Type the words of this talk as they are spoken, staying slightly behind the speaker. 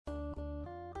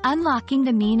Unlocking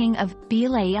the meaning of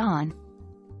Belay On.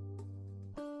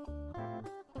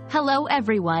 Hello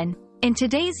everyone. In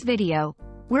today's video,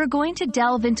 we're going to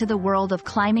delve into the world of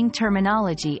climbing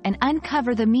terminology and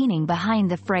uncover the meaning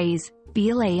behind the phrase,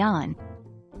 Belay On.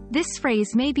 This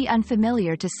phrase may be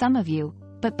unfamiliar to some of you,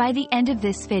 but by the end of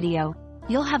this video,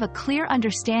 you'll have a clear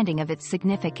understanding of its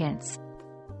significance.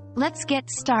 Let's get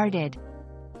started.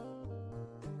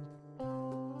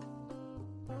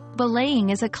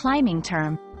 Belaying is a climbing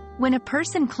term. When a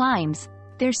person climbs,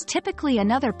 there's typically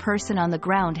another person on the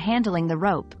ground handling the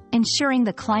rope, ensuring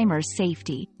the climber's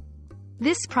safety.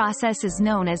 This process is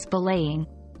known as belaying.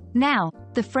 Now,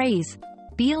 the phrase,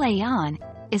 belay on,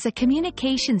 is a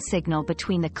communication signal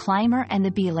between the climber and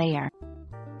the belayer.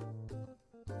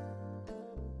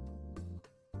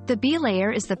 The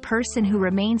belayer is the person who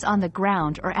remains on the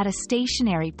ground or at a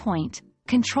stationary point,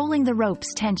 controlling the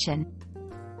rope's tension.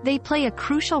 They play a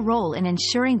crucial role in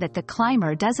ensuring that the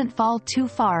climber doesn't fall too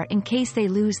far in case they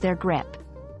lose their grip.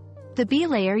 The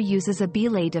belayer uses a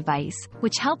belay device,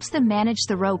 which helps them manage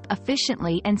the rope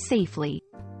efficiently and safely.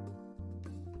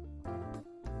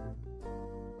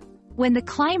 When the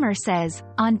climber says,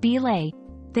 "on belay,"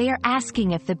 they are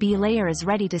asking if the belayer is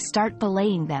ready to start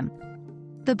belaying them.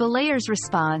 The belayer's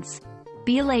response,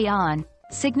 "belay on,"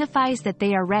 signifies that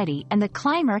they are ready and the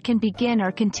climber can begin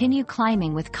or continue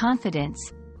climbing with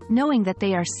confidence, knowing that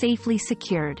they are safely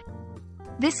secured.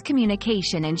 This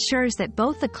communication ensures that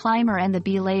both the climber and the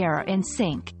belayer are in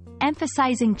sync,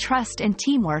 emphasizing trust and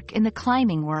teamwork in the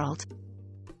climbing world.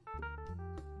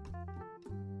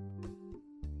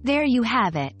 There you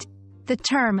have it. The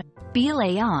term,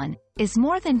 belay on, is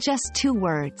more than just two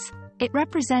words. It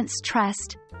represents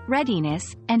trust,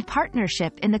 readiness, and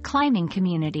partnership in the climbing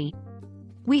community.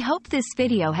 We hope this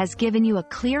video has given you a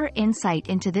clear insight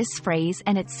into this phrase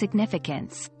and its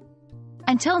significance.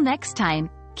 Until next time,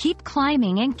 keep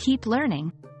climbing and keep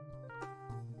learning.